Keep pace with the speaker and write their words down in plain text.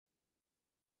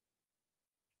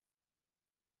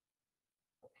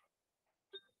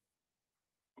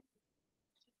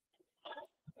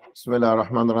بسم الله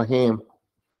الرحمن الرحيم.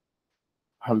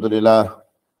 الحمد لله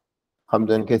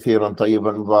حمدا كثيرا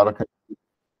طيبا مباركا.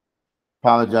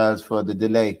 Apologize for the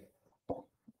delay.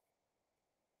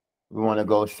 We want to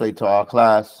go straight to our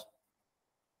class.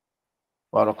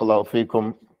 Barakallahu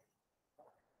feekum.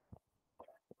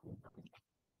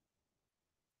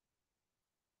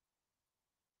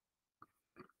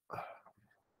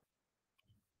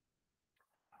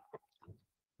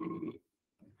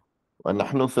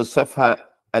 ونحن في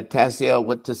الصفحة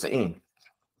 99.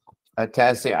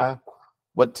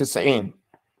 99.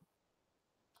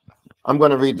 I'm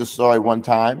going to read the story one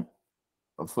time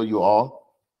for you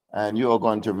all, and you are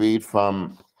going to read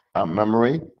from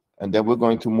memory, and then we're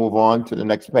going to move on to the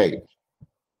next page.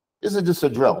 This is just a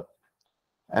drill,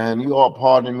 and you all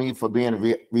pardon me for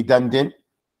being redundant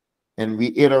and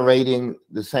reiterating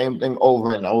the same thing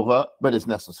over and over, but it's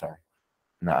necessary.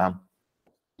 Now,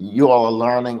 you all are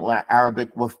learning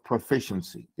Arabic with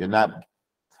proficiency. You're not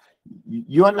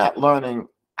learning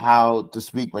how to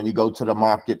speak when you go to the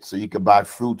market so you can buy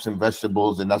fruits and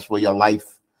vegetables, and that's where your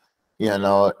life,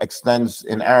 extends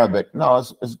in Arabic. No,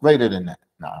 it's greater than that.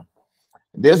 No,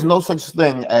 there's no such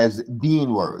thing as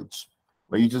deen words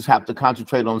where you just have to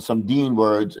concentrate on some deen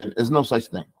words. There's no such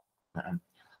thing.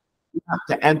 You have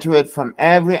to enter it from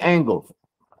every angle.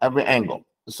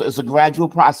 So it's a gradual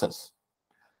process.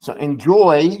 So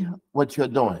enjoy what you're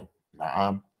doing.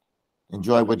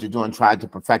 Enjoy what you're doing. Try to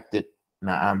perfect it.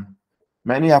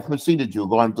 Many have preceded you,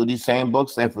 going through these same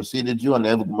books. They've preceded you, and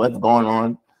they've gone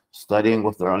on studying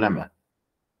with the ulama.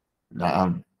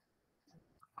 I'm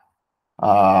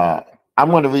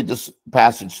going to read this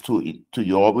passage to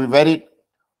you all. We read it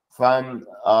from,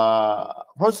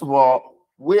 first of all,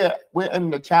 we're in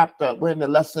the chapter, we're in the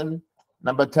lesson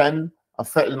number 10 of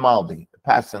Fi'l Maldi, the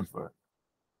past tense verb.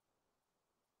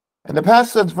 And the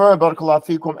past tense verb, barakallahu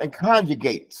feekum, it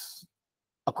conjugates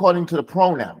according to the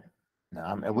pronoun.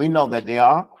 And we know that there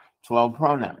are 12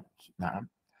 pronouns.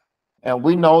 And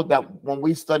we know that when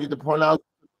we study the pronouns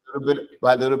little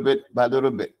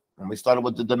bit, when we started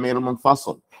with the Damir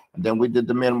al-Munfasil, and then we did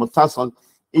the Damir al-Muttasil,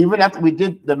 even after we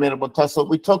did the Damir al-Muttasil,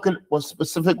 we took it with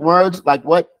specific words like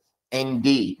what?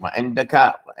 Indi, wa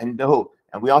indaka, wa indahu.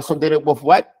 And we also did it with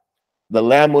what? The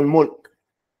Lam al-Mulk.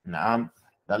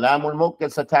 The Lam al-Mulk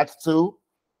gets attached to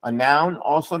a noun,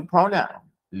 also the pronoun.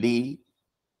 Li,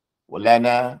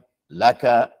 walana,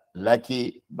 laka,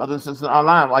 lucky. Brothers and sisters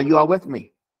online, are you all with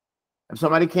me? If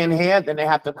somebody can't hear, then they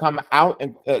have to come out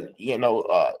and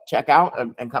check out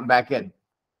and come back in.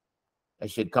 They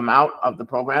should come out of the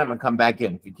program and come back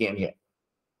in if you can't hear.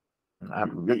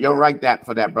 You'll write that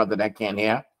for that brother that can't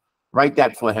hear. Write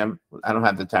that for him. I don't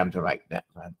have the time to write that.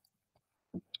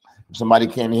 If somebody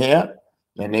can't hear,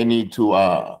 then they need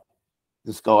to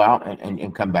just go out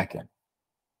and come back in.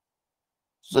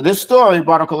 So this story,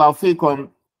 barakallahu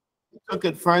feekum, took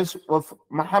it first with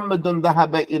Muhammadun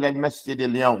dhahaba ila al-Masjid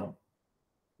al-Yawm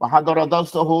وحضر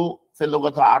درسه في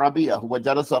اللغة العربية. هو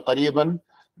جلس قريبا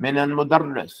من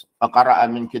المدرس فقرأ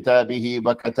من كتابه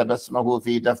وكتب اسمه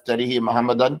في دفتره.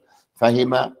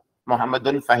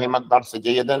 محمد فهم الدرس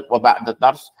جيدا، وبعد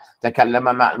الدرس تكلم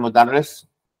مع المدرس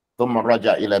ثم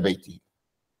رجع إلى بيته.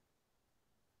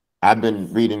 I've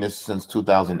been reading this since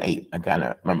 2008. I kind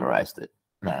of memorized it.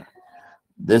 Now,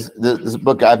 this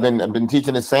book I've been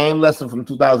teaching the same lesson from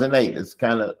 2008. It's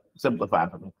kind of simplified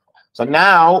for me. So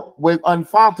now we're on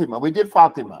Fatima. We did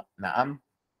Fatima. نعم.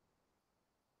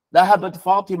 ذهبت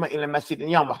فاطمة إلى المسجد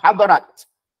اليوم وحضرت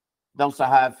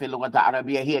درسها في اللغة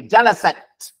العربية. هي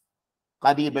جلست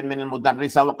قريبا من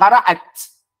المدرسة وقرأت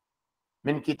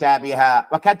من كتابها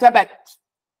وكتبت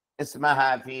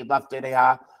اسمها في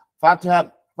دفترها.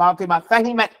 فاطمة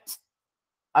فهمت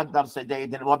الدرس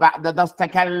جيدا، وبعد درس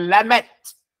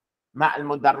تكلمت مع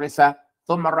المدرسة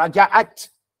ثم رجعت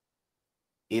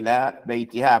إلى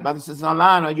بيتها. Brothers and sisters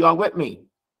online, are you all with me?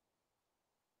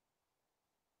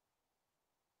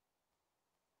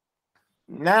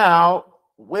 Now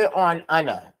we're on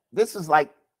Ana. This is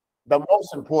like the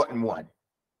most important one.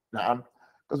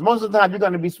 Because most of the time you're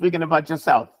going to be speaking about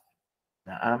yourself.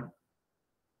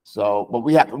 So, but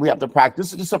we have to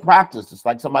practice. This is just a practice. It's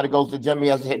like somebody goes to the gym, he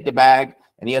has to hit the bag,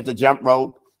 and he has to jump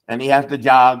rope, and he has to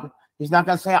jog. He's not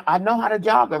going to say, I know how to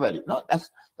jog already. No, that's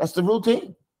the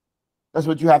routine. That's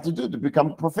what you have to do to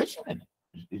become proficient in it.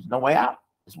 There's no way out.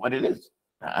 It's what it is.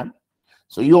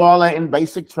 So you all are in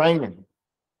basic training.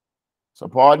 So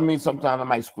pardon me, sometimes I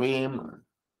might scream,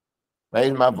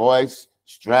 raise my voice,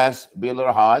 stress, be a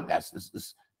little hard.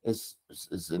 It's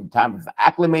in time of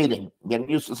acclimating, getting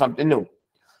used to something new.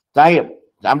 Tayyib,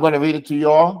 I'm going to read it to you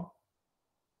all,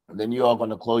 and then you all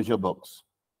going to close your books.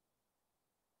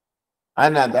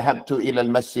 أنا ذهبت إلى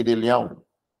المسجد اليوم.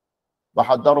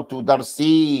 وحضرت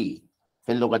درسي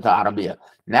في اللغة العربية.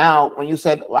 Now, when you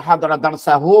said وحضر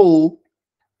درسه,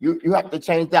 you have to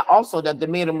change that also, that the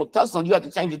ضمير المتصل, you have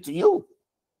to change it to you.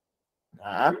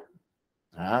 نعم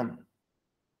نعم.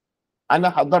 أنا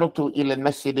حضرت إلى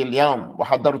المسجد اليوم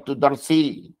وحضرت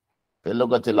درسي في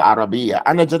اللغة العربية.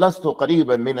 أنا جلست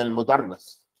قريبا من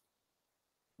المدرس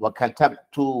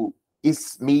وكتبت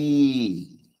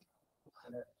اسمي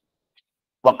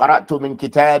وقرأت من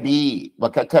كتابي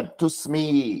وكتبت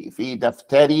اسمي في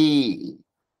دفتري.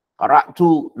 قرأت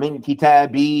من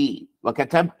كتابي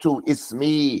وكتبت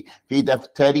اسمي في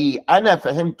دفتري. أنا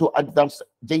فهمت الدرس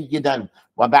جيدا،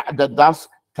 وبعد الدرس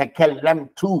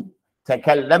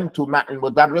تكلمت مع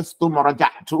المدرس ثم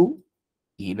رجعت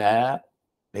إلى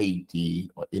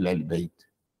بيتي وإلى البيت.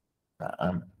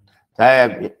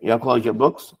 You close your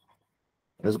books.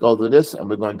 Let's go through this and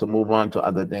we're going to move on to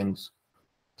other things.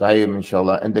 طيب إن شاء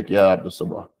الله. عندك يا عبد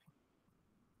الصباح.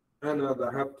 أنا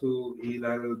ذهبت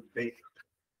إلى البيت.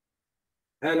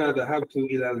 أنا ذهبت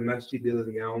إلى المسجد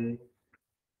اليوم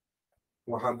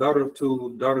وحضرت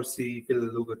درسي في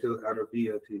اللغة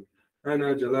العربية.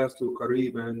 أنا جلست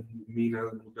قريبا من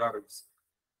المدرس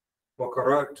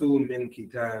وقرأت من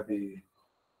كتابي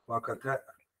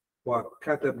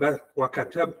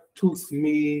وكتبت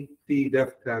اسمي في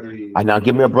دفتري. Now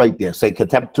give me a break there. Say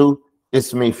كتبت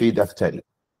اسمي في دفتري.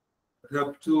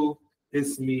 كتبت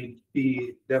اسمي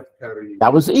في دفتري.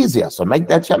 That was easier. So make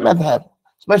that your madhab.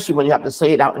 Especially when you have to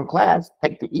say it out in class.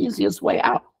 Take the easiest way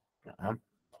out.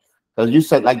 Because you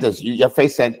said like this. Your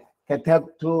face said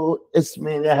كتبت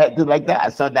اسمي. You had to do like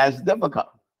that. So that's difficult.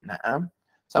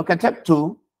 So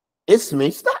كتبت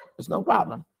اسمي. Stop. There's no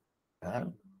problem.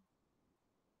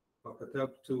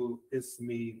 وكتبت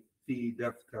اسمي في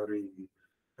دفتري.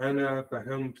 أنا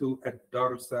فهمت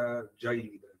الدرس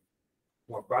جيدا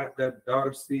وبعد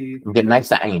الدرس Get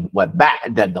nice عين.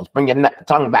 وبعد الدرس. Bring your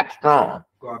tongue back strong.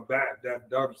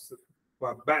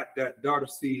 وبعد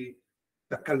الدرس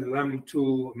تكلمت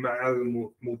مع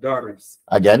المدرس.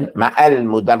 Again. مع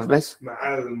المدرس.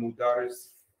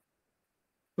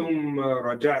 ثم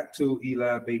رجعت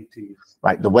إلى بيتي.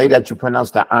 Right. The way that you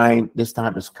pronounce the ayn this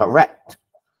time is correct.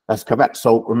 That's correct.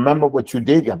 So remember what you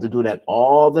did. You have to do that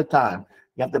all the time.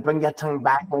 You have to bring your tongue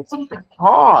back. It's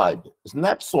hard. It's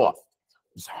not soft.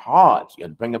 It's hard. You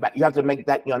have to bring it back. You have to make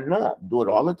that your norm. Do it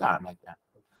all the time like that.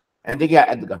 And then yeah,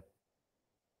 Edgar.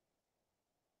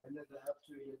 أنا ذهبت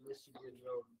إلى المسجد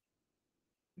اليوم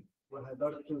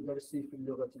وحضرت درسي في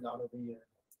اللغة العربية.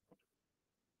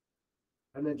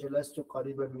 أنا جلست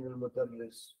قريبا من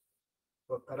المدرس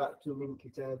وقرأت من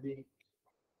كتابي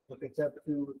وكتبت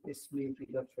اسمي في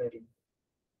دفتري.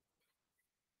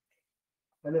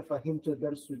 أنا فهمت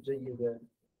الدرس جيدا.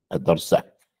 الدرس.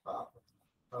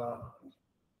 فهمت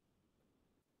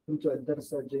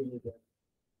الدرس جيدا.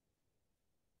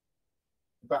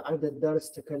 بعد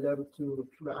الدرس تكلمت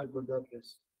مع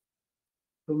المدرس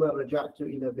ثم رجعت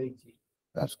إلى بيتي.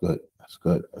 That's good. That's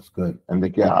good. That's good. And the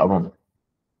Harun.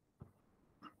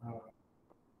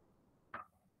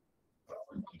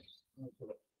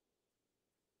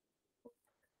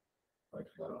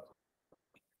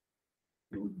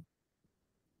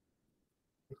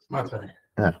 مثلا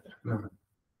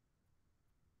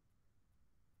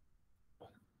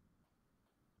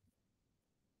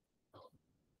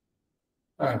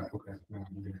اوكي.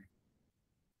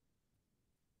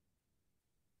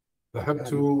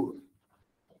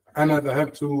 أنا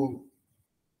ذهبت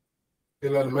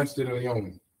إلى المسجد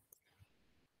اليوم.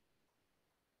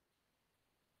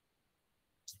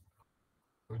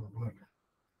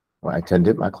 I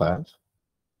attended my class.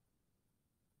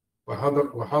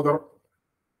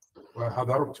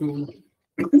 وحضرت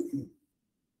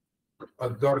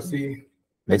الدرس.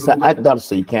 They said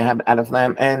الدرس. You can't have alif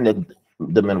lam and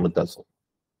the min with das.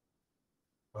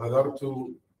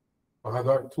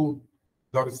 وحضرت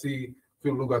درسي في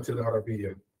اللغة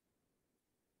العربية.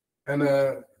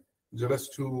 أنا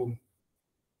جلست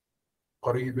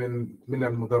قريبا من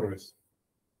المدرس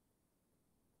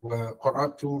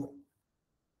وقرأت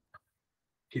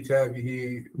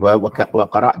كتابه.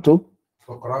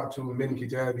 وقرأت من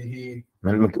كتابه.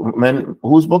 من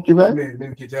whose book you read?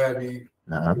 من كتابي.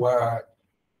 نعم.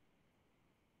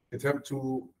 وكتبت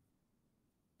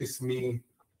اسمي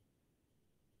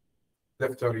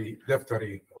دفتري.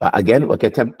 Again,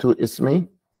 وكتبت اسمي.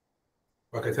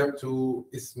 وكتبت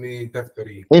اسمي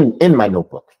دفتري. In my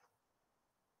notebook.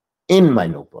 In my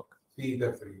notebook. في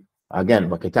دفتري.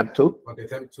 Again, وكتبت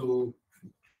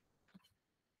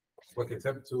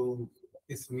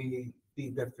اسمي في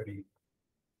دفتري.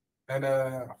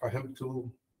 أنا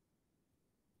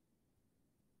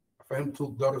فهمت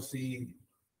درسي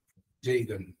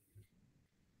جيدا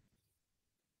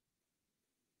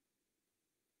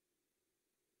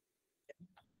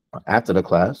After the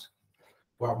class.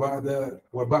 وبعد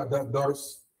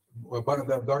الدرس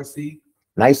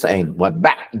Nice aim.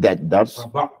 وبعد الدرس.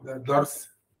 وبعد الدرس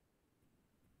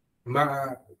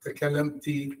ما تكلمت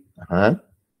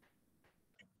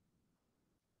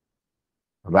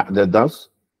بعد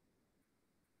الدرس.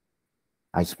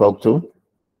 I spoke to.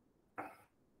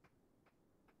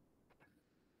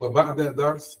 وبعد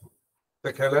الدرس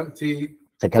تكلمت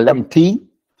تكلمتي.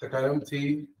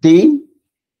 تي.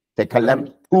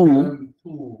 تكلمت.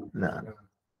 نعم.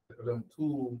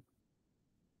 تكلمت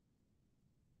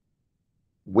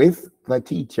with the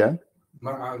teacher.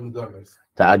 مع المدرس.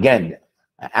 So again,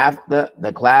 after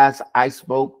the class, I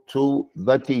spoke to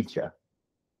the teacher.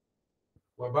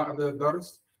 وبعد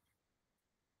الدرس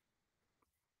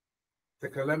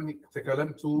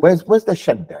تكلمت. Where's the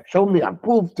shadda? Show me,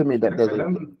 prove to me that there's a.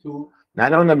 تكلمت.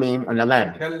 Not on the meme, on the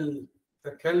line.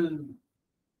 تكلمت.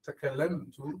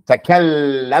 تكلمت.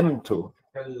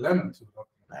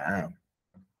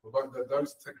 وبعد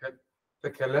الدرس تكلمت.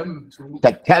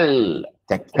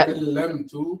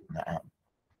 تكلمت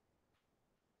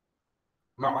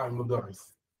مع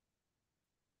المدرس.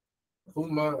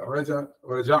 ثم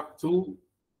رجعت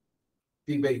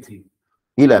في بيتي.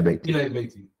 إلى بيتي. إلى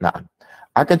بيتي. نعم.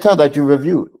 I can tell that you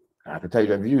reviewed. I can tell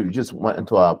you reviewed. You just went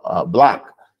into a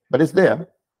block, but it's there.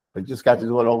 But you just got to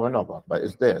do it over and over. But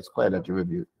it's there. It's clear that you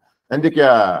reviewed. And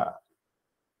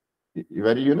you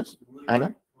ready, Eunice?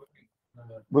 Anna?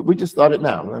 We just started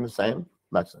now. We're in the same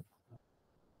lesson.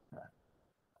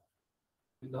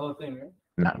 The whole thing, right?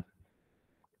 نعم.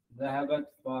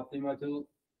 ذهبت فاطمة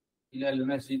إلى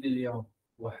المسجد اليوم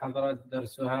وحضرت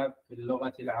درسها في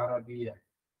اللغة العربية.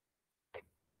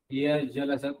 هي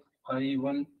جلست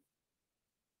قريبا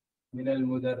من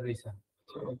المدرسة.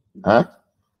 ها؟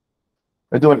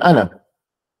 بدون أنا.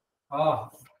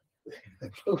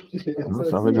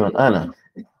 بدون أنا.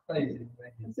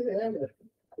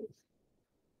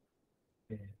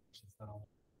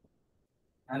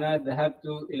 أنا ذهبت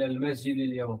إلى المسجد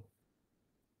اليوم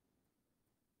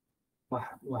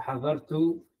وحضرت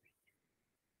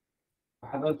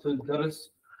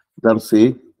الدرس.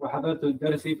 وحضرت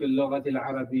الدرس في اللغة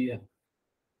العربية.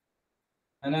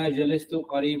 أنا جلست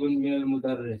قريب من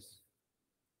المدرس.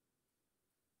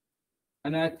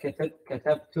 أنا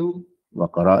كتبت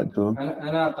وقرأت.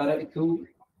 أنا قرأت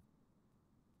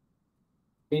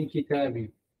من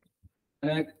كتابي.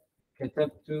 أنا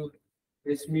كتبت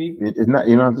اسمي. It's not,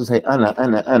 you don't have to say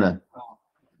أنا.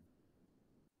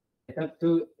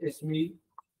 كتبت اسمي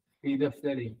في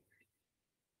دفتري.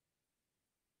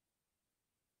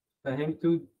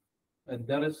 فهمت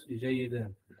الدرس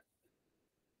جيدا.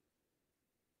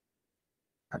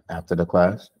 After the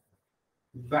class.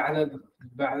 بعد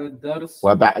الدرس.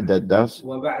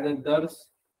 وبعد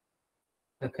الدرس.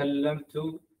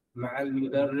 تكلمت مع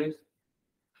المدرس.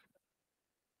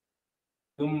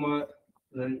 ثم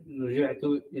رجعت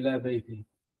إلى بيتي.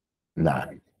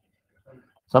 نعم.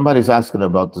 Somebody's asking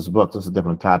about this book. This is a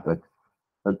different topic.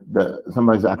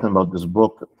 Somebody's asking about this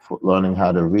book for learning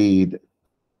how to read.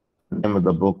 The name of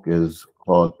the book is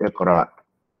called Iqra.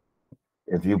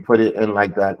 If you put it in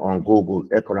like that on Google,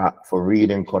 Iqra for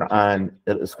reading Quran,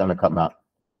 it's going to come out.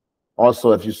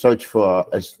 Also, if you search for,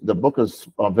 the book is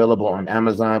available on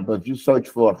Amazon, but if you search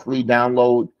for a free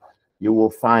download, you will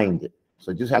find it.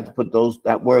 So you just have to put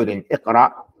that word in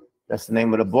Iqra. That's the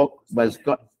name of the book. But it's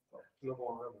got.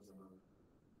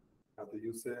 After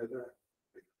you said that.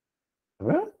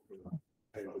 Really?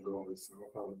 I had to go and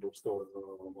found a bookstore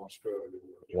in Australia.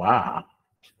 Wow.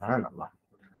 I don't know.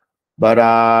 But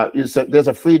there's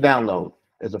a free download.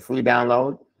 There's a free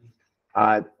download.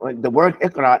 The word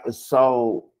Iqra is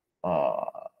so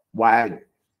wide.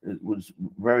 It was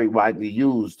very widely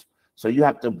used. So you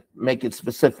have to make it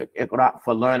specific. Iqra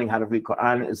for learning how to read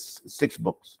Quran is 6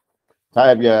 books.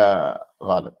 طيب يا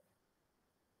غالب.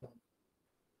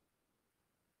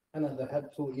 أنا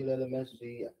ذهبت إلى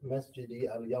المسجد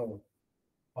اليوم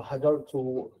وحضرت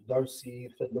درسي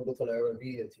في اللغة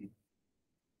العربية.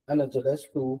 أنا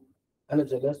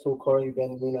جلست قريبا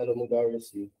من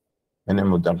المدرس. من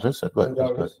المدرس.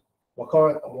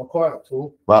 وقرأت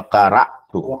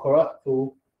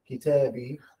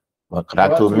كتابي.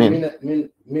 وقرأت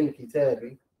من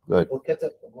كتابي.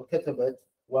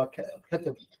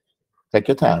 وكتبت. Take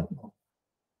your time.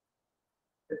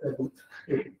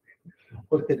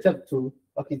 وكتبت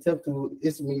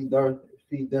اسمي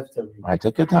في دفتري. I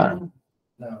take your time.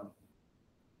 نعم.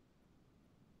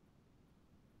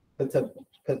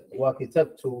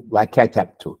 وكتبت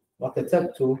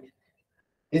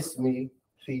اسمي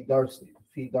في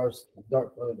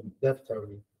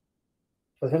دفتري.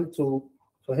 فهمت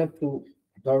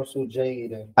درس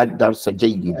جيدا. الدرس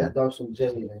جيدا. الدرس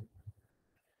جيدا.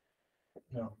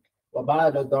 نعم.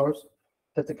 وبعد الدرس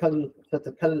تتكلم.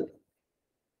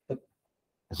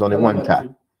 It's only one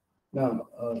time. نعم.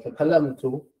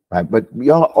 تكلمت. Right, but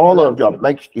y'all, all of y'all,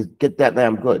 make sure you get that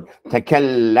damn good.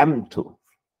 تكلمت.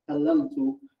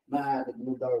 تكلمت مع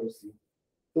المدرس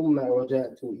ثم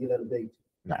رجعت إلى البيت.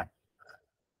 Nah.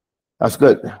 That's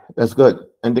good. That's good.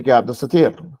 عندك يا عبد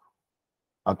الستير.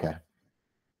 Okay.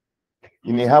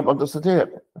 You need help, عبد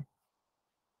الستير.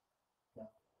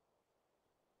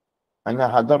 أنا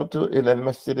حضرت إلى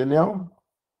المسجد اليوم.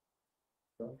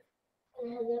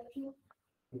 حضرت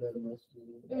إلى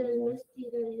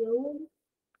المسجد اليوم.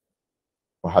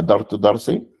 وحضرت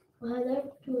درسي.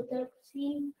 وحضرت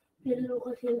درسي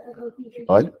باللغة العربية.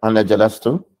 طيب أنا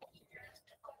جلست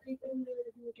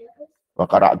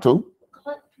وقرأت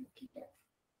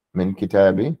من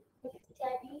كتابي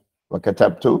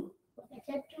وكتبت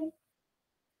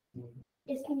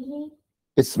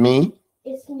اسمي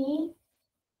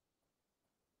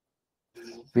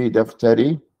في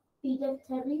دفتري.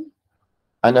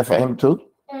 أنا فهمت.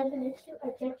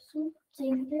 الدرس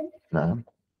جيدا. نعم.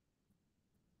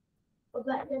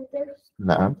 وبعد الدرس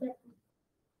نعم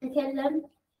تكلمت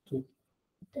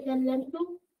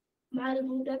مع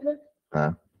المدرس.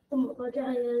 نعم. ثم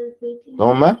رجع إلى البيت.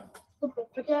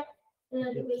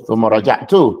 ثم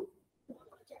رجعت.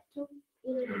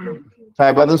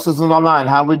 Hi, brothers and sisters online.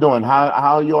 How we doing? How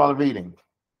are you all reading?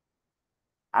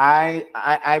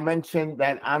 I mentioned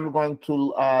that I'm going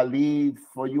to leave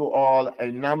for you all a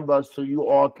number so you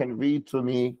all can read to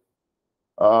me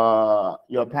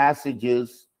your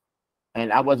passages.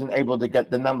 And I wasn't able to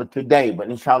get the number today, but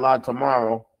inshallah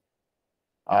tomorrow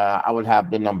I will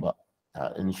have the number.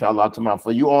 Inshallah tomorrow.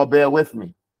 For you all, bear with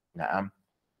me.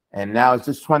 And now it's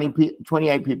just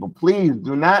 28 people. Please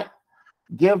do not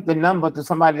give the number to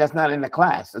somebody that's not in the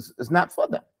class. It's not for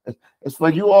them. It's for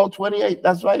you all 28.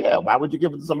 That's right here. Why would you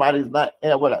give it to somebody who's not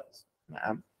here with us?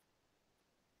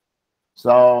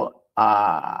 So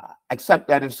except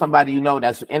that if somebody you know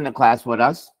that's in the class with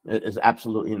us, it's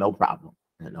absolutely no problem,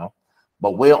 you know.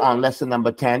 But we're on lesson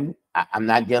number 10. I'm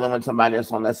not dealing with somebody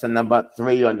that's on lesson number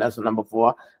 3 or lesson number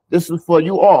 4. This is for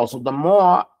you all. So the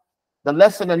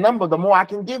less the number, the more I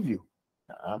can give you.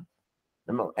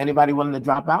 Anybody willing to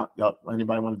drop out?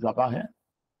 Anybody want to drop out here?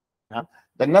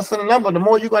 The less the number, the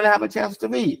more you're going to have a chance to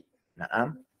read.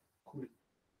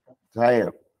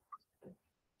 So,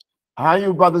 how are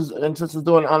you brothers and sisters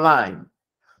doing online?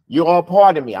 You all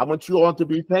pardon me. I want you all to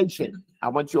be patient.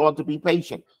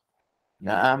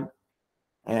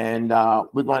 And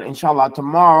we're going, inshallah,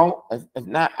 tomorrow, if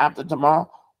not after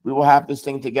tomorrow, we will have this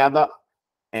thing together.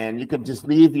 And you can just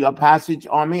leave your passage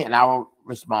on me and I will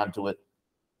respond to it.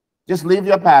 Just leave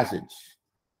your passage.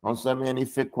 Don't send me any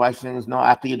fit questions, no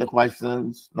aqidah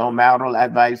questions, no marital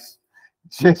advice.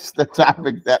 Just the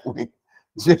topic that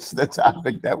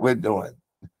we're doing.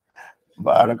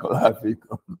 Barakallahu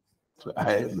feekum.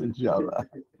 Inshallah.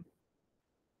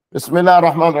 Bismillah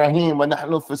ar-Rahman ar-Rahim. Wa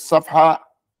nahnu fi as-safha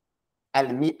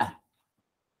al-mi'ah.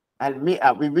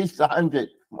 Al-mi'ah. We reached 100.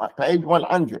 Page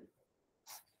 100.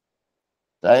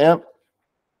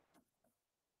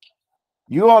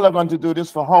 You all are going to do this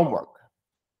for homework.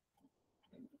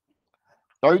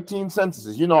 13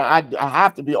 sentences. You know, I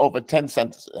have to be over 10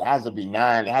 sentences. It has to be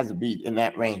 9. It has to be in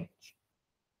that range.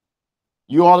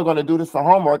 You all are going to do this for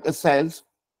homework. It says,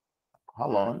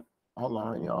 hold on,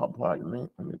 y'all. Pardon me.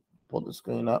 Let me pull the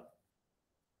screen up.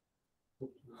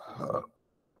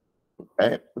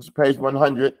 Okay, this is page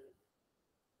 100.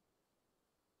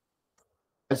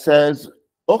 It says,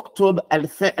 اكتب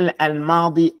الفعل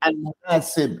الماضي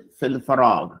المناسب في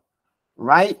الفراغ.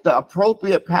 Write the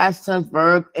appropriate past tense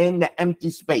verb in the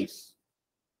empty space.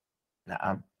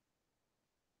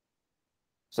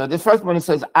 So the first one, it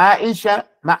says Aisha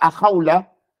ma'a Khawla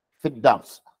fi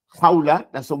ad-dars. Khawla,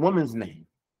 that's a woman's name.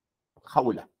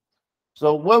 Khawla.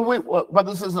 So what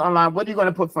this is online, what are you going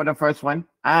to put for the first one?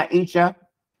 Aisha.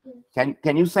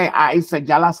 Can you say Aisha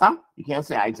Jalasa? You can't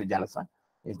say Aisha Jalasa.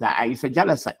 It's not Aisha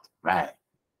Jalasat. Right.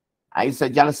 Aisha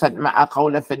Jalasat ma'a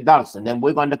Khawla fi ad-dars. And then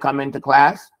we're going to come into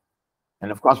class.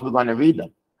 And of course, we're going to read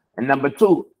them. And number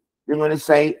 2, you're going to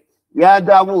say, Ya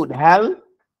Dawood, hal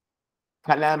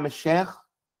kalam al-shaykh.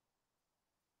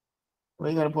 What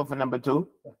are you going to put for number 2?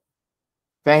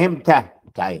 Fahimta.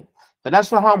 Okay. So that's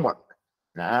for homework.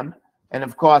 And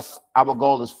of course, our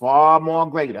goal is far more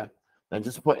greater than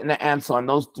just putting the answer on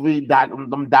those 3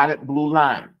 dotted blue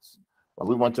lines. But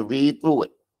we want to read through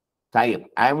it.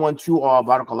 I want you all,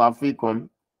 barakallahu feekum,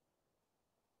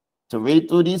 to read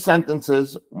through these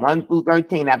sentences 1 through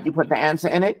 13. After you put the answer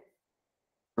in it,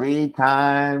 3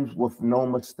 times with no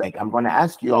mistake. I'm going to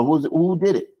ask you, who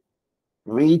did it?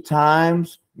 3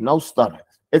 times, no stutter.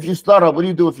 If you stutter, what do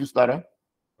you do if you stutter?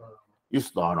 You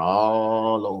start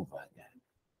all over again.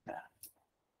 Yeah.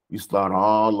 You start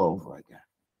all over again.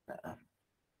 Yeah.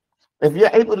 If you're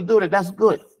able to do it, that's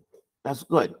good. That's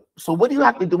good. So what do you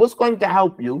have to do? What's going to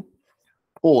help you?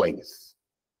 Poise.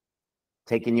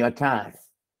 Taking your time.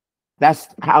 That's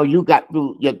how you got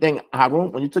through your thing,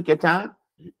 Harun. When you took your time,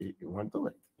 you went through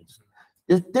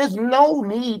it. There's no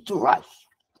need to rush.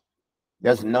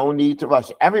 There's no need to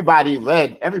rush. Everybody,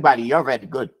 you're read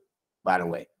good, by the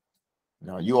way.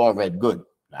 No, you all read good.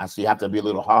 I see you have to be a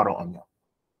little harder on you.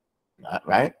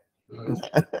 Right?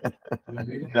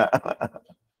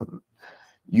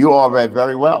 You all read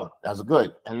very well. That's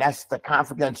good. And that's the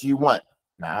confidence you want.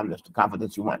 That's the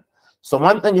confidence you want. So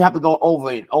one thing you have to go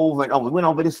over it, over and over. We went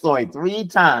over this story 3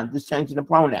 times, just changing the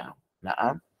pronoun.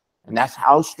 And that's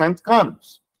how strength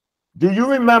comes. Do you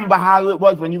remember how it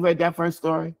was when you read that first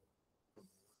story?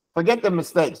 Forget the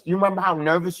mistakes. Do you remember how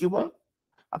nervous you were?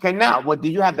 Okay, now, what,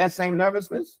 did you have that same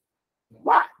nervousness?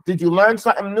 Why? Did you learn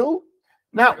something new?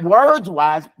 Not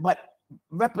words-wise, but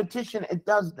repetition, it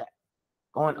does that.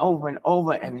 Going over and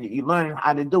over, and you learn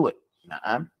how to do it.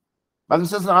 Brothers and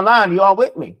sisters online, you all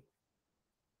with me?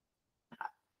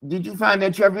 Did you find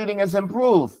that your reading has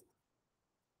improved?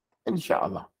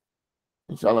 Inshallah.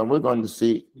 Inshallah, we're going to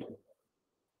see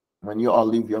when you all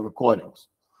leave your recordings.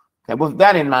 Okay, with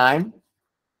that in mind,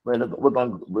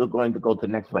 we're going to go to the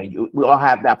next page. We all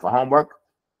have that for homework.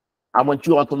 I want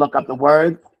you all to look up the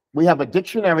words. We have a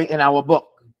dictionary in our book.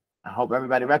 I hope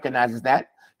everybody recognizes that.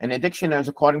 And the dictionary is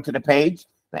according to the page.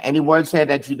 Any words here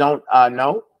that you don't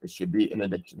know, it should be in the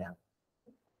dictionary.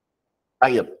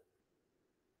 طيب.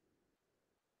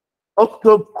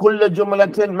 اكتب كل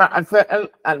جملة مع الفعل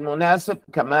المناسب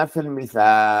كما في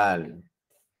المثال.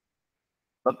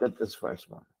 Look at this first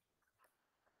one.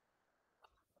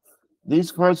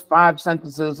 These first 5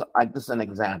 sentences are just an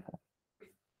example.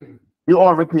 You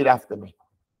all repeat after me.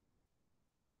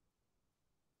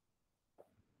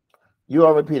 You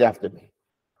all repeat after me.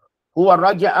 هو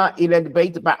رجع إلى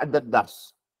البيت بعد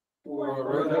الدرس.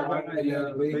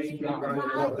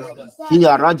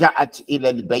 هي رجعت إلى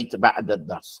البيت بعد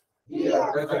الدرس.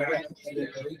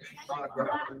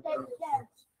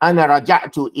 أنا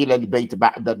رجعت إلى البيت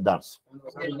بعد الدرس.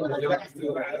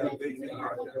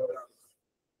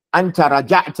 أنت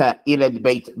رجعت إلى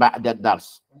البيت بعد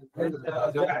الدرس.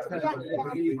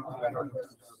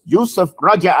 يوسف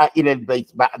رجع إلى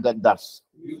البيت بعد الدرس.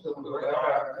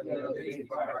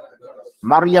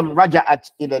 مريم رجعت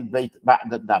إلى البيت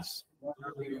بعد الدرس.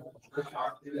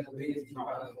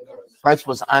 First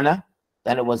was أنا,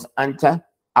 then it was أنت,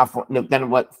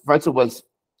 then first it was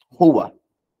هو,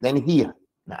 then هي,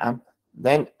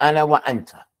 then أنا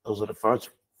وأنت. Those are the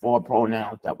first 4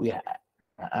 pronouns that we had.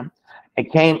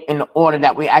 It came in the order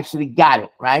that we actually got it,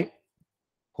 right?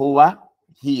 هو,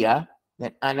 هي,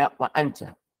 then أنا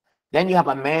وأنت. Then you have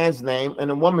a man's name and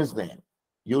a woman's name.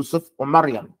 Yusuf or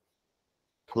Maryam.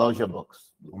 Close your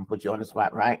books. I'm going to put you on the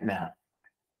spot right now.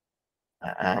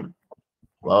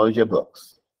 Close your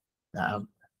books. Now,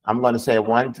 I'm going to say it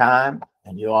one time,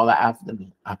 and you all are after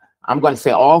me. I'm going to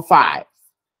say all 5.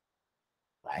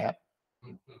 Right?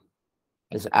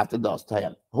 It's after those. Tell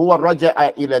him. هو رجع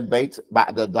إلى البيت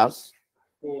بعد الدرس.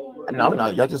 No,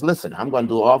 you just listen. I'm going to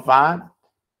do all 5.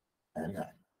 And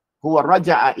هو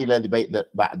رجع إلى البيت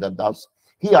بعد الدرس.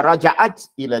 هي رجعت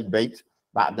إلى البيت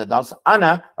بعد الدرس.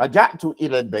 أنا رجعت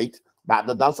إلى البيت بعد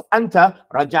الدرس. أنت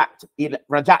رجعت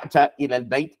إلى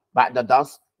البيت بعد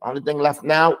الدرس. The only thing left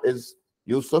now is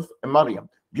Yusuf and Maryam.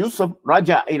 Yusuf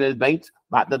رجع إلى البيت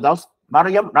بعد الدرس.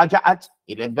 مريم رجعت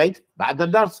إلى البيت بعد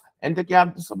الدرس. أنت يا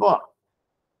عبد الصبور.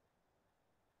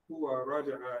 هو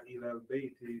رجع إلى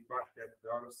البيت بعد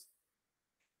الدرس.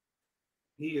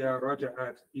 هي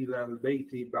رجعت إلى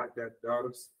البيت بعد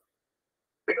الدرس.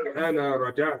 أنا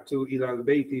رجعت إلى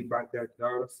البيت بعد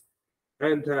الدرس.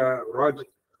 أنت رجعت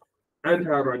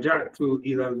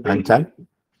إلى البيت.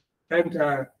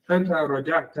 أنت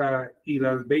رجعت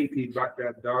إلى البيت بعد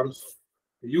الدرس.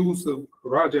 يوسف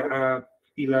رجع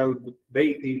إلى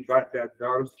البيت بعد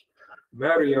الدرس.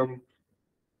 مريم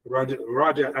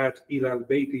رجعت إلى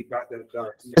البيت بعد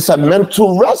الدرس. It's a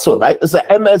mental wrestle, right?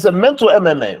 It's a mental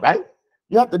MMA, right?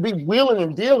 You have to be wheeling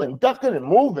and dealing, ducking and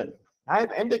moving.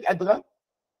 Right? عندك أدرى؟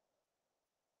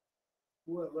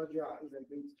 هو رجع إلى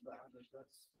البيت بعد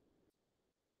الدرس.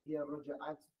 هي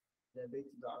رجعت إلى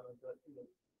البيت بعد الدرس.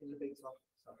 إلى البيت صح.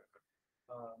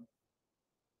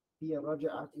 هي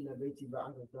رجعت إلى البيت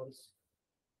بعد الدرس.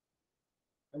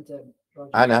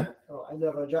 أنا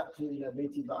رجعت إلى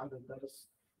بيتي بعد الدرس.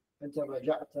 أنت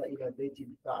رجعت إلى البيت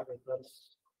بعد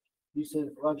الدرس.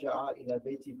 يوسف رجع إلى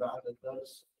بيتي بعد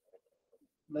الدرس.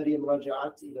 مريم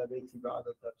رجعت إلى بيتي بعد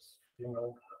الدرس.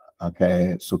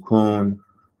 Okay, سكون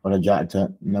رجعت.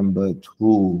 Number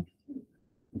 2.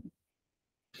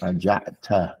 رجعت.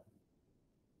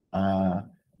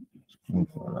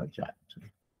 رجعت.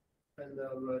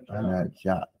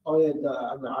 رجعت. Oh yeah,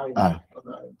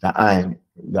 the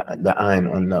ayn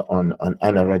on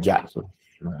أنا رجعت.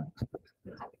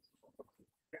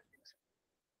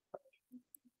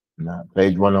 No,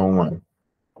 page 101.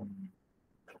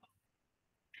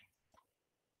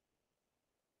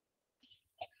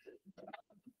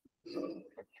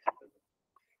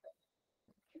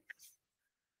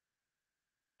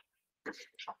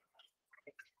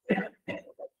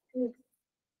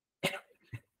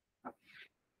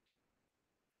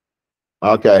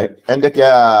 Okay, عندك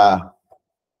يا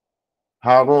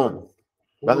هارون.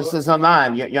 Brother says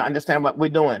online, you understand what we're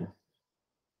doing?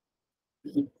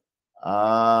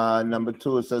 Number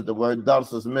 2, it says the word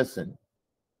dars is missing.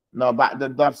 No, but the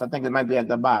dars, I think it might be at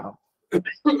the bottom.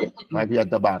 Might be at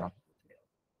the bottom.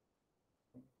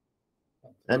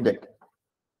 عندك.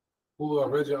 هو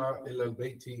رجع إلى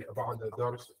البيت بعد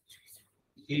الدرس.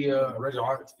 هي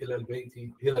رجعت إلى البيت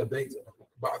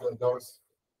بعد الدرس.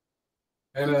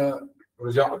 أنا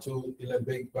رجعت إلى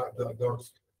البيت بعد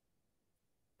الدرس.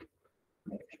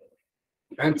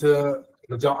 أنت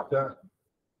رجعت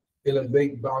إلى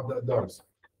البيت بعد الدرس.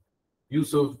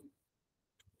 يوسف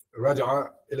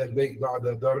رجع إلى البيت بعد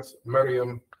الدرس.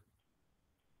 مريم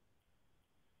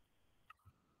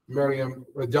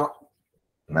رجعت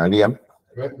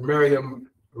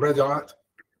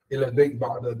إلى البيت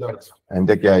بعد الدرس.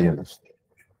 عندك يا يونس.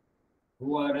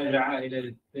 هو رجع إلى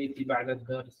البيت بعد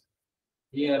الدرس.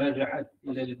 هي رجعت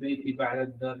إلى البيت بعد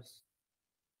الدرس.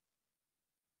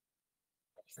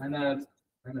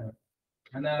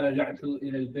 أنا رجعت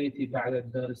إلى البيت بعد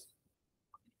الدرس.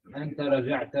 أنت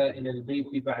رجعت إلى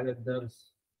البيت بعد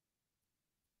الدرس.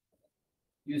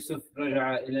 يوسف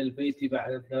رجع إلى البيت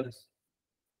بعد الدرس.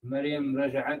 مريم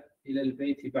رجعت إلى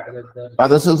البيت بعد الدرس.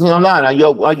 This is online. Are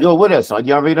you with us? Are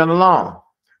you reading along?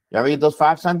 You read those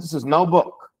 5 sentences? No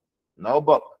book.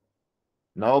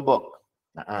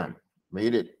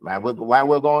 Read it while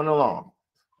we're going along.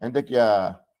 عندك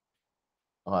يا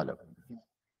غالب.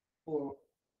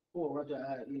 هو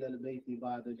رجع إلى البيت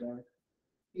بعد الدرس.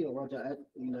 هي رجعت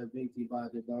إلى البيت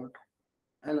بعد الدرس.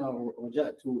 أنا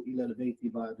رجعت إلى البيت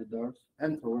بعد الدرس.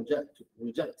 أنت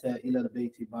رجعت إلى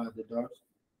البيت بعد الدرس.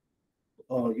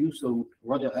 يوسف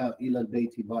رجع إلى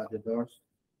البيت بعد الدرس.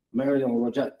 مريم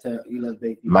رجعت إلى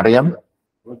البيت. مريم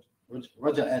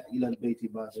رجعت إلى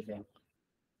البيت بعد الدرس.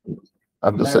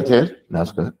 Abdul sit here.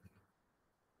 That's good.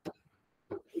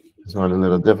 It's one a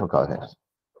little difficult here.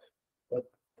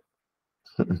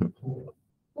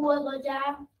 هو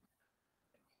رجع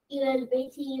إلى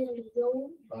البيت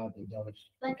اليوم بعد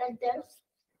الدرس.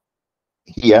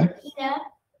 هي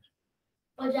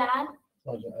رجعت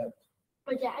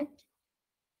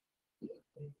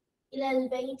إلى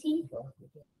البيت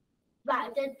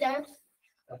بعد الدرس.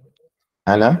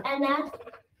 أنا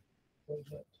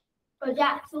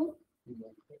رجعت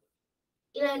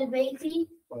إلى البيت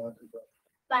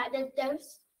بعد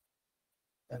الدرس.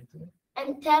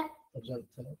 أنت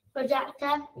رجعت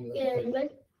إلى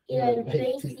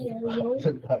البيت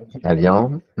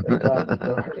اليوم.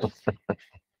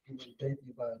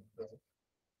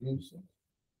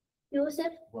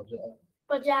 يوسف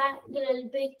رجع إلى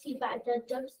البيت بعد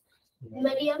الدرس.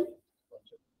 مريم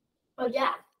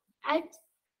رجعت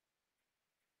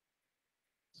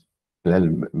إلى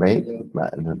البيت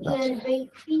بعد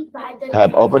الدرس.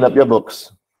 Have open up your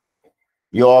books.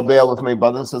 You all bear with me,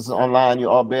 brothers and sisters online. You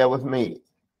all bear with me.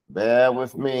 Bear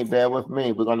with me.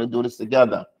 We're going to do this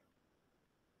together.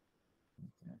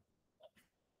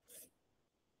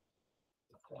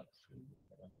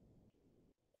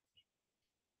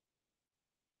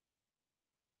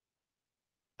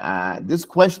 This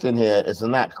question here is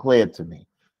not clear to me.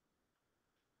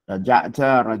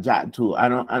 Raja'tu. I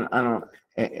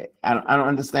don't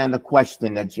understand the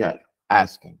question that you're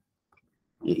asking.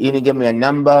 You didn't give me a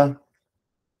number.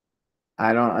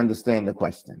 I don't understand the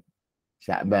question.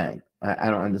 Sha'ban. I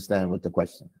don't understand what the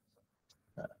question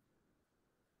is.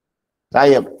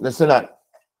 Tayyib, listen up.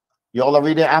 You all are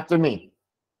reading after me.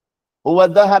 هو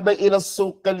ذهب إلى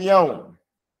السوق اليوم.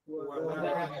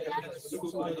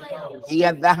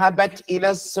 هي ذهبت إلى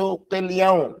السوق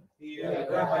اليوم.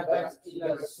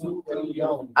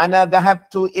 أنا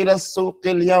ذهبت إلى السوق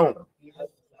اليوم.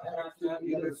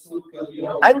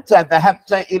 أنت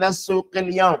ذهبت إلى السوق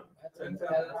اليوم.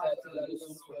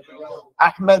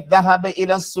 أحمد ذهب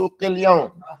إلى السوق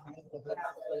اليوم.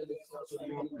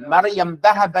 مريم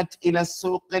ذهبت إلى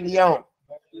السوق اليوم.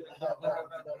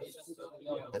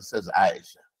 This is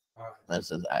Aisha.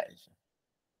 This is Aisha.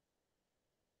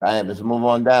 All right, let's move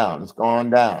on down. Let's go on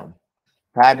down.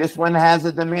 This one has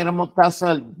a Damir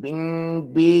Muttasil.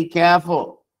 Be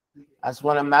careful. That's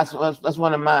one of my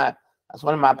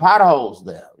potholes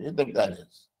there. What do you think that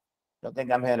is? You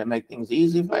think I'm here to make things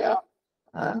easy for you?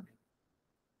 Huh?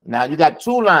 Now you got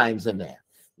two lines in there.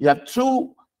 You have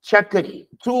two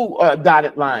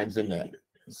dotted lines in there.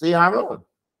 See, Harun?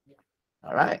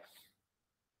 All right.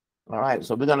 All right.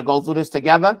 So we're going to go through this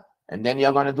together, and then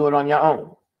you're going to do it on your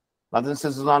own. Brothers and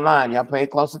sisters online, y'all pay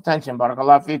close attention.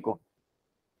 Barakallahu fikum.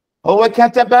 هو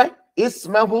كتب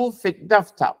اسمه في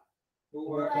الدفتر.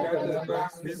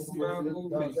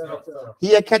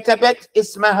 هي كتبت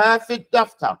اسمها في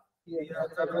الدفتر.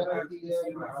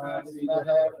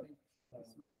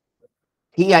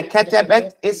 هي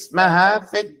كتبت اسمها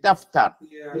في الدفتر.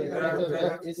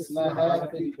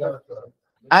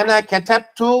 أنا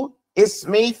كتبت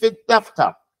اسمي في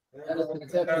الدفتر.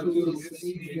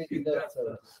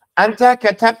 أنت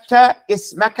كتبت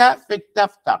اسمك في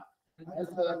الدفتر.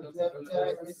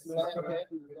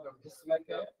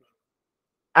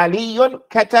 علي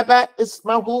كتب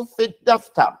اسمه في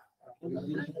الدفتر.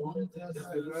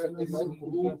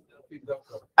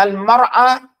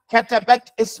 المرأة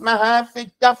كتبت اسمها في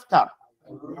الدفتر.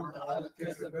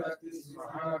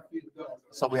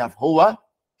 So we have هو,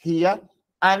 هي,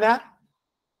 أنا,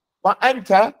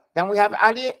 وأنت. Then we have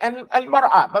Ali and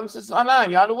المرأة. Brothers and sisters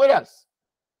online, y'all with us.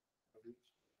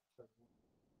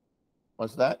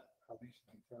 What's that?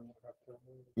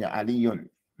 Yeah, Aliyun.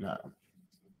 No.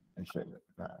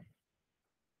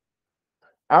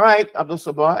 All right, Abdul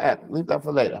Sabah, leave that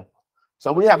for later.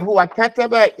 So we have huwa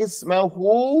kataba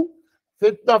ismahu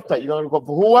fi daftar. You're going to go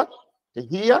for huwa to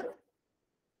here,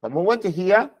 from huwa to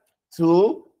here,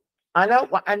 to ana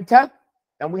wa anta,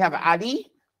 and we have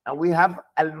Ali, and we have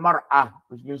al-mar'ah,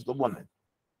 which means the woman.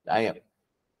 I am.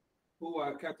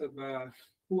 هو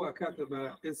كتب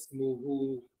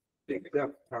اسمه في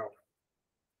الدفتر.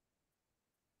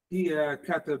 هي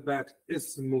كتبت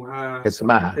اسمها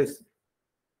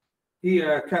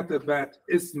هي كتبت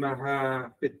اسمها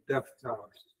في الدفتر.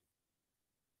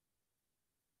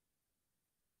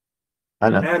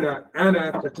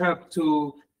 أنا كتبت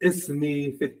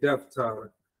اسمي في الدفتر.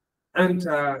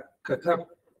 أنت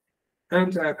كتبت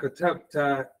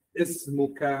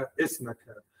اسمك.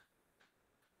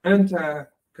 أنت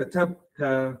كتبت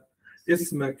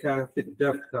اسمك في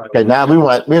الدفتر. Okay, now we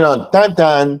want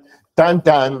dun. That's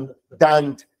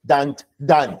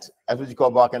what you call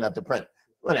barking at the print.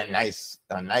 We want a nice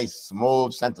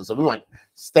smooth sentence. So we want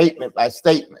statement by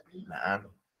statement.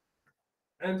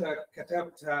 أنت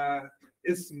كتبت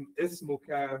اسمك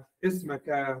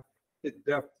في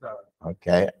الدفتر.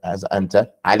 Okay, as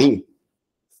أنت علي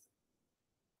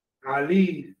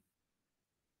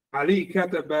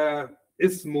كتب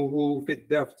اسمه في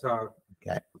الدفتر.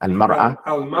 Okay.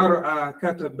 المرأة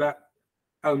كتبت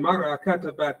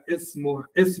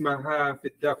اسمها في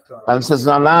الدفتر. This is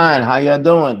online. How you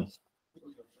doing?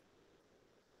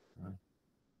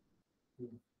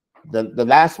 The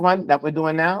last one that we're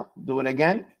doing now, do it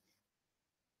again.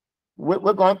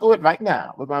 We're going through it right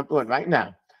now.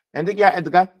 And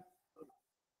Edgar.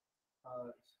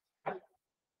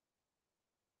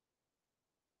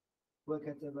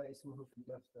 وكتب اسمه في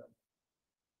الدفتر.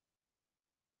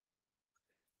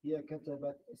 هي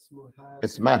كتبت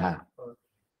اسمها.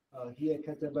 هي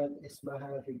كتبت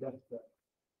اسمها في الدفتر.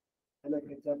 أنا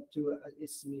كتبت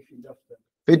اسمي في الدفتر.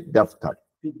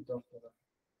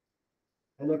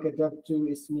 أنا كتبت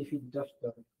اسمي في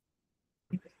الدفتر.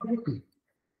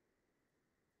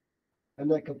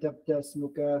 أنا كتبت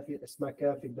اسمك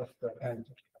في الدفتر.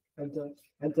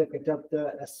 أنت كتبت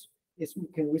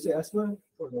اسمك. Can we say اسمك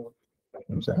or no?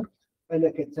 أنا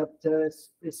كتبت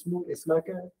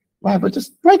اسمك. Why? But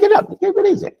just break it up. Keep it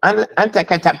easy. أنت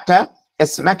كتبت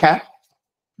اسمك.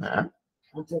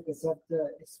 أنت كتبت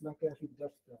اسمك في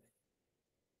الدفتر.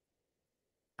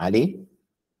 علي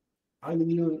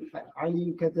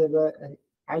كتب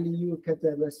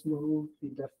اسمه في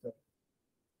الدفتر.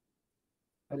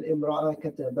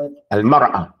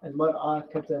 المرأة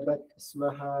كتبت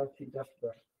اسمها في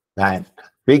الدفتر. Right.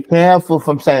 Be careful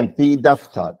from saying في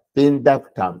دفتر. If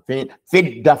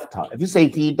you say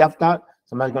في دفتر,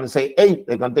 somebody's going to say eight.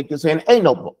 They're going to think you're saying a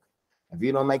notebook. If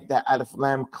you don't make that alif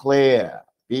lam clear,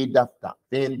 في دفتر.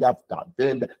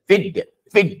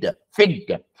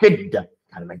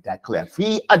 Gotta make that clear.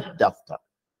 في الدفتر.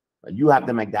 But you have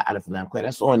to make that alif lam clear.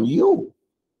 That's on you.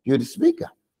 You're the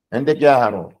speaker. And the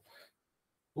Harun.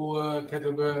 هو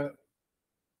كتب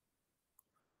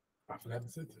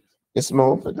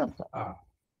اسمه في الدفتر.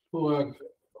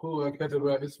 هو كتب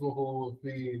اسمه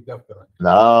في دفتر.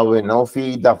 لا no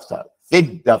في دفتر. في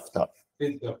الدفتر. في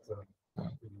الدفتر.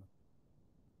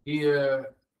 هي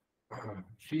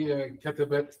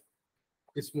كتبت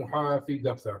اسمها في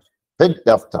دفتر. في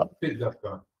الدفتر. في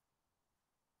الدفتر.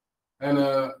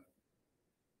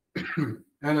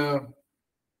 أنا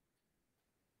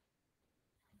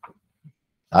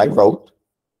I wrote.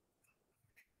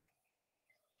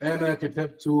 أنا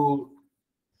كتبت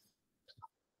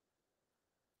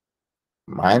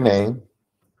my name.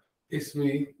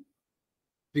 اسمي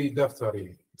في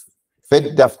دفتري. في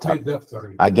الدفتر. في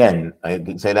دفتري. Again, I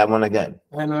can say that one again.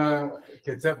 أنا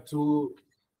كتبت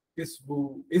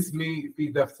اسمي في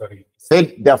دفتري. في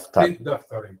الدفتر. في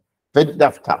دفتري. في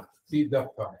الدفتر. في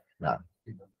دفتر. نعم.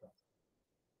 في دفتر.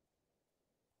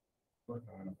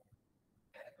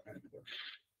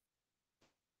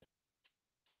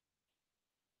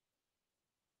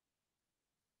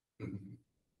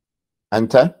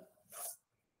 أنت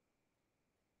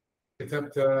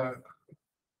كتبت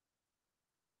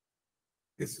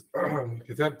اسمك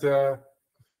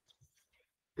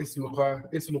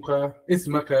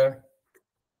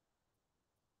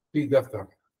في دفتر.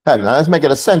 Now let's make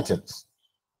it a sentence.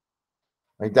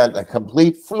 Make that a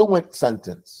complete fluent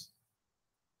sentence.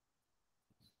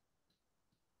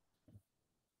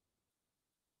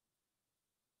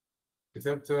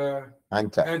 كتبت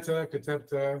أنت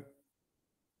كتبت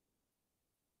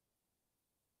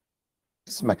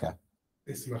اسمك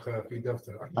في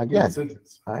دفتر. Again.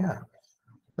 Sentence. Oh, yeah.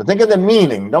 But think of the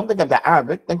meaning. Don't think of the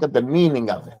Arabic. Think of the meaning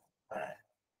of it.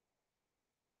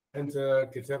 أنت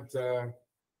كتبت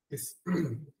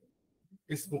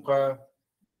اسمك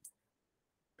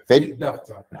في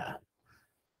الدفتر.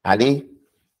 علي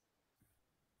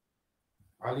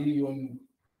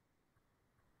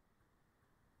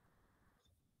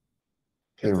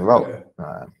he wrote.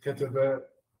 كتب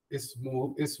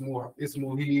اسمه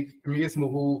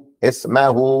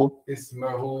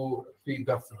في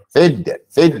دفتر. فد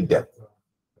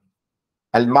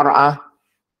المرأة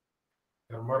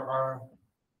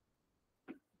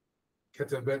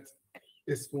كتبت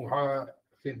اسمها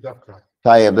في الدفتر.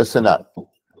 طيب, listen up.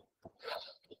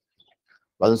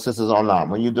 Brothers and sisters online,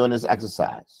 when you're doing this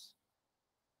exercise,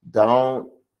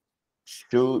 don't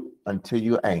shoot until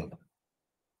you aim.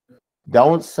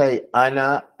 Don't say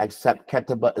ana except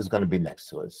ketaba is going to be next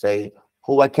to it. Say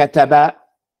huwa ketaba.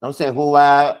 Don't say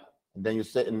huwa. And then you're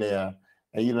sitting there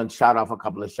and you done shot off a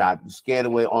couple of shots. You scared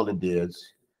away all the deers.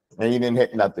 And you didn't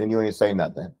hit nothing. You didn't say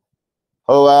nothing.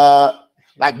 Huwa,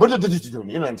 like, you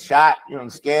done shot. You done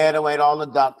scared away all the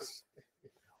ducks.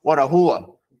 What a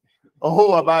huwa. A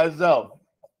huwa by itself.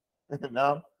 You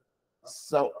know?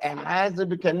 So it has to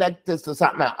be connected to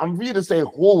something else. I'm free to say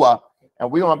huwa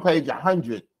and we're on page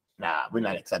 100. Nah, we're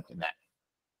not accepting that.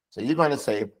 So you're going to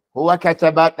say, Huwa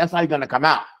kataba, that's how you're going to come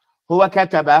out. Huwa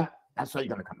kataba, that's how you're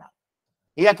going to come out.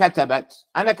 Hiya katabat,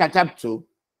 ana katabtu,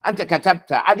 anta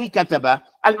katabta, Ali kataba,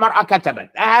 al-mar'a katabat.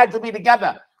 That had to be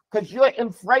together because you're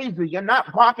in phrases. You're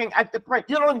not barking at the print.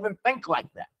 You don't even think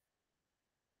like that.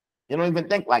 You don't even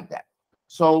think like that.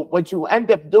 So what you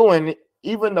end up doing,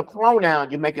 even the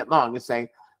pronoun, you make it long. You say,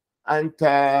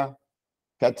 anta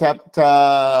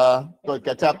katabta, like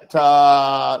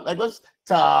what's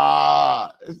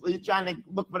ta? You're trying to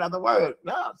look for another word.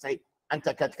 No, say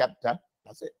anta katabta.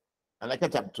 That's it. And I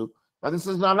katabtu. But this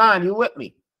is online. You with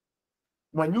me?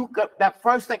 When you got that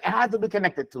first thing, it has to be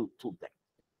connected to two things.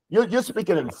 You're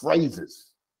speaking in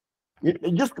phrases. You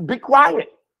just be quiet.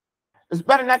 It's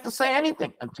better not to say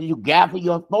anything until you gather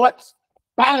your thoughts.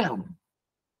 Bam.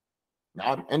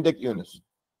 Now, Indic units.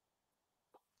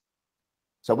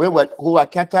 So we're what? Huwa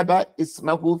kataba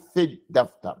ismahu fi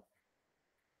daftar.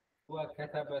 هو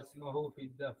كتب اسمه في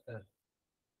الدفتر.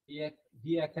 هي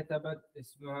كتبت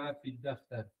اسمها في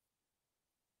الدفتر.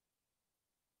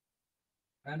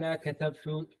 أنا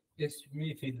كتبت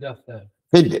اسمي في الدفتر.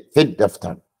 في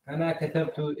الدفتر. أنا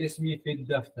كتبت اسمي في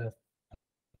الدفتر.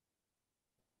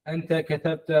 أنت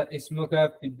كتبت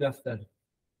اسمك في الدفتر.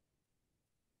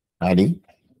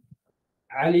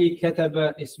 علي كتب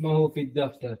اسمه في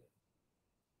الدفتر.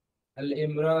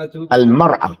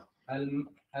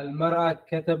 المرأة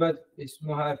كتبت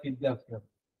اسمها في الدفتر.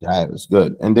 Yeah, it's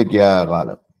good. عندك يا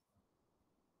غالب.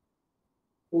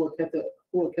 هو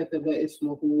كتب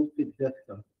اسمه في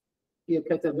الدفتر. هي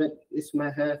كتبت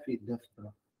اسمها في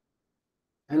الدفتر.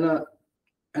 أنا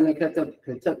كتبت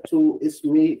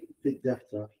اسمي في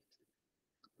الدفتر.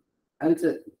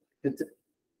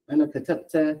 أنا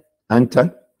كتبت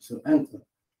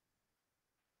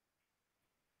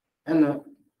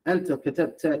أنت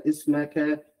كتبت اسمك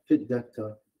في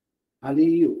الدفتر.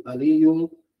 علي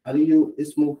علي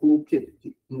اسمه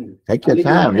Take your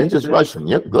time. You're just rushing.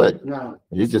 You're good. نعم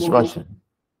You're just rushing.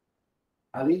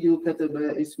 علي كتب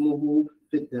اسمه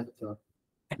في الدفتر.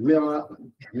 مرة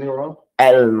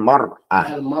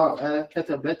المرأة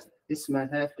كتبت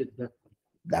اسمها في الدفتر.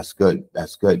 That's good.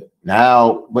 That's good.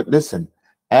 Now, but listen,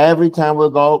 every time we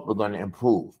go, we're going to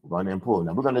improve. We're going to improve.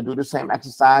 Now, we're going to do the same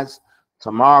exercise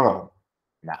tomorrow.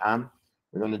 Na'am.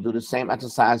 We're going to do the same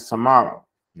exercise tomorrow.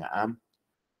 Na'am.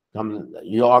 Come,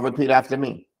 you all repeat after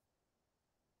me.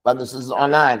 But this is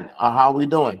online. How are we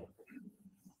doing?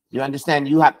 You understand?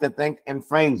 You have to think in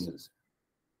phrases.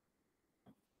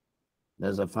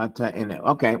 There's a fatha in it.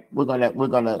 Okay, we're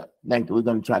gonna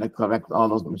try to correct all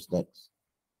those mistakes.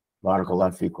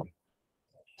 Barakallahu feekum.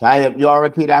 Tayyib, you all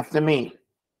repeat after me.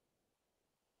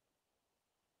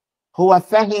 هو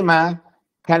فهم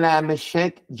كلام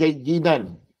الشيخ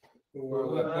جيدا.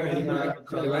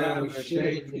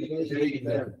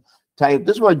 طيب,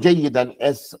 this word جيدا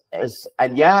is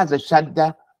الياء has a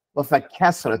shadda with a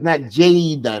kasra. It's not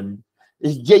جيدا.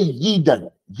 It's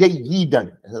جيدا.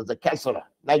 جيدا. It's a kasra.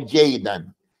 Not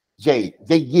جيدا. جيد.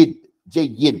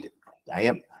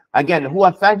 طيب. Again,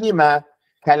 هو فهم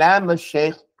كلام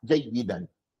الشيخ جيدا.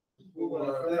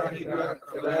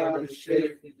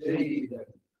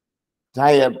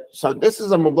 طيب, so this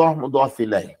is a مضاف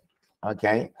إليه.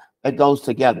 Okay, it goes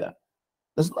together.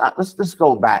 Let's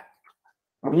go back.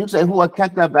 When you say هو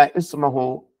كتب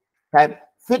اسمه, okay,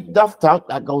 fit daftar,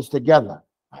 that goes together.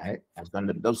 Right? That's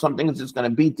gonna, those something is just gonna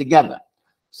be together.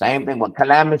 Same thing with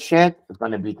kalam al-shaykh is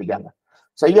gonna be together.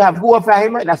 So you have huwa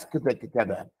fahima, that's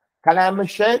together. Kalam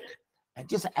al-shaykh, and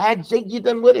just add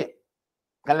jayyidan with it.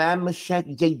 Kalam al-shaykh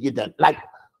jayyidan. Like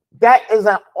that is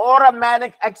an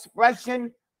automatic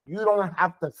expression. You don't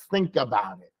have to think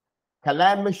about it.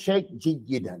 Kalam al-shaykh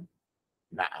jayyidan.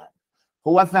 Nah.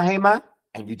 Huwa fahima,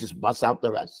 and you just bust out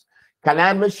the rest.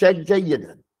 Kalam al-shaykh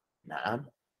jayyidan. Nah.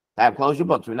 Close your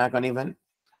books. We're not going to even.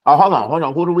 Oh, hold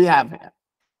on. Who do we have here?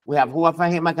 We have huwa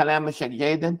fahima kalam al-shaykh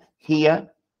jayyidan. Here,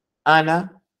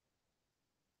 ana.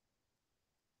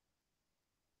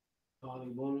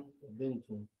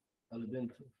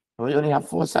 We only have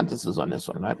 4 sentences on this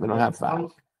one, right? We don't have 5.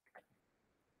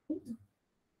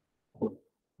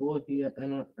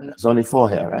 There's only 4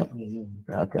 here, right?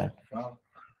 Okay.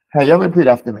 Hey, you repeat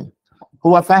after me.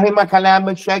 هو فهم كلام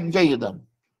الشيخ جيدا.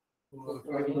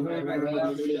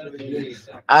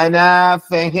 أنا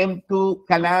فهمت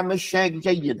كلام الشيخ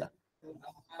جيدا.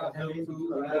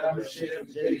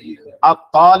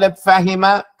 الطالب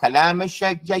فهم كلام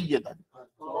الشيخ جيدا.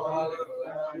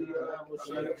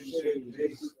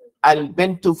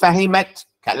 البنت فهمت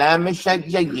كلام الشيخ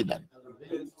جيدا.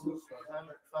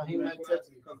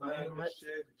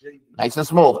 Nice and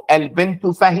smooth. البنت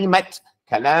فهمت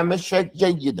كلام الشيخ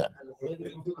جيدا.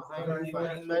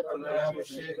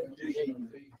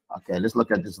 Okay, let's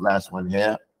look at this last one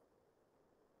here.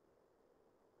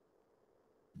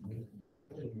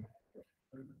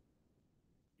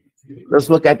 Let's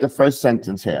look at the first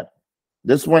sentence here.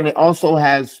 This one, it also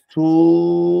has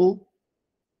 2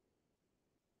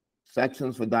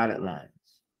 sections for dotted lines.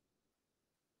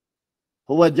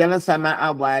 هو جلس مع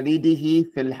والده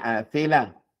في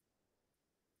الحافلة.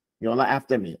 يلا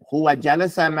after me. هو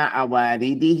جلس مع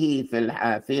والده في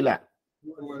الحافلة.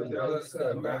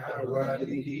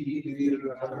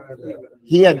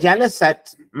 هي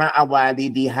جلست مع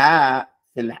والدها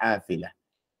في الحافلة.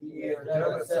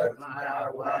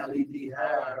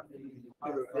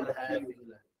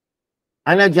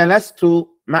 أنا جلست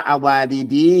مع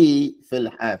والدي في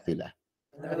الحافلة.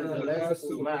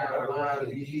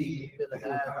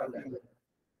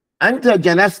 أنت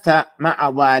جلست مع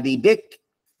والدك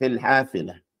في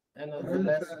الحافلة.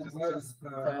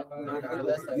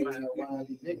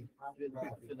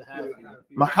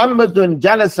 محمد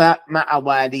جلس مع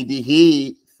والده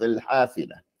في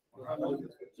الحافلة.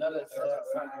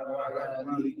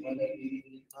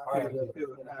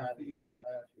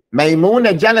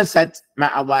 ميمونة جلست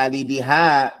مع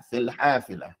والدها في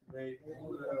الحافلة.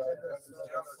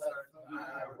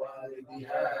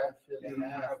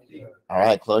 All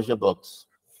right, close your books.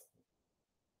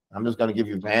 I'm just going to give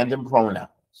you random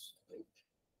pronouns.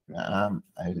 I'm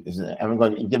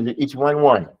going to give each one.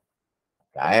 All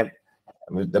right?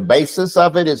 The basis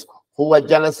of it is هو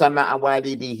جلس مع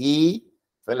والده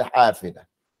في الحافلة.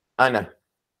 أنا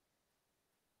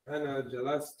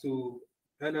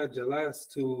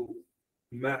جلست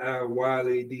مع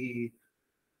والدي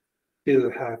في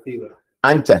الحافلة.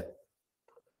 أنت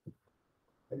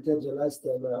جلست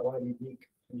مع والديك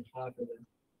في الحافلة.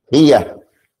 هي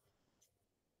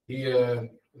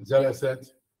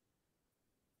جلست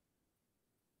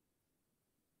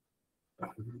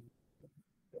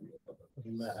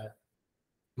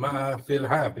مع في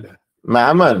الحافلة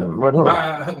مع من؟ What who?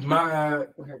 مع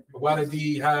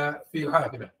والديها في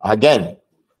الحافلة. Again.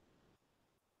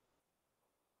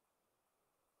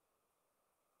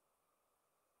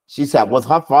 She said, with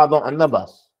her father on the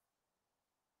bus.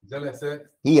 جلست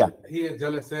Here. هي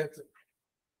جلست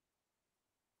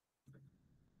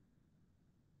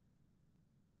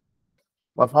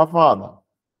With her father.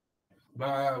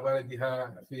 مع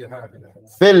والدها في الحافلة.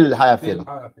 في في الحافلة.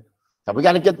 الحافلة. So we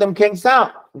got to get them kinks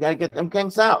out. We got to get them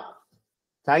kinks out.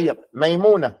 طيب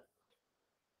ميمونة.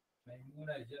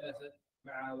 ميمونة جلست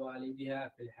مع والدها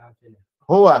في الحافلة.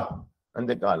 هو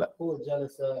عندك قال هو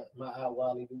جلس مع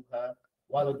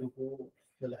والده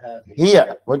في الحافلة.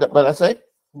 here. What did I say?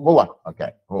 هو.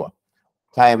 Okay. هو.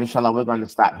 طيب inshallah we're going to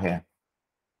stop here.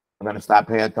 We're going to stop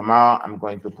here tomorrow. I'm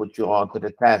going to put you all to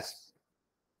the test.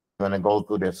 We're going to go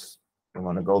through this. We're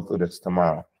going to go through this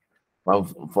tomorrow. Well,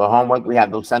 for homework, we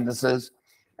have those sentences.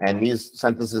 And these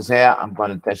sentences here, I'm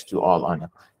going to test you all on them.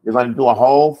 You're going to do a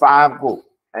whole 5 group.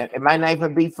 And it might not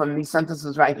even be from these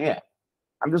sentences right here.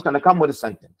 I'm just going to come with a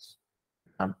sentence.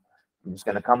 I'm just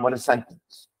going to come with a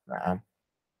sentence. I'm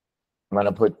going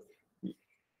to put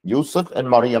Yusuf and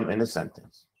Maryam in a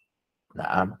sentence.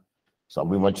 So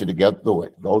we want you to get through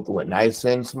it. Go through it nice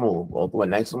and smooth. Go through it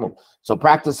nice and smooth. So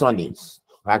practice on these.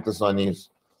 Practice on these.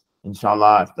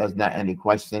 Inshallah, if there's not any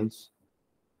questions,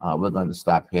 we're going to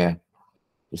stop here.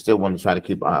 We still want to try to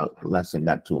keep our lesson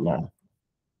not too long.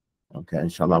 Okay,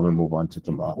 inshallah, we'll move on to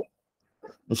tomorrow.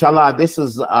 Inshallah, this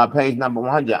is page number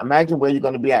 100. Imagine where you're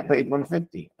going to be at page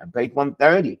 150 and page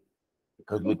 130,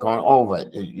 because we're going over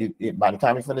it. By the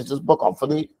time you finish this book,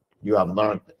 hopefully you have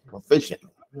learned proficient.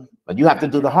 But you have to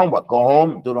do the homework. Go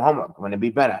home, do the homework. We're going to be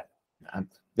better.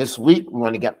 This week, we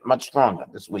want to get much stronger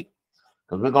this week,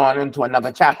 because we're going into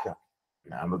another chapter.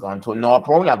 Now we're going to another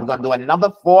pronoun. We're going to do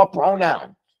another 4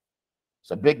 pronouns. It's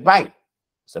a big bite.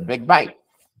 It's a big bite.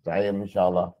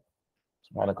 Inshallah.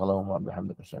 سبحانك اللهم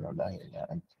وبحمدك أشهد أن لا إله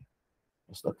إلا أنت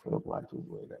أستغفرك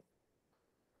وأتوب إليك.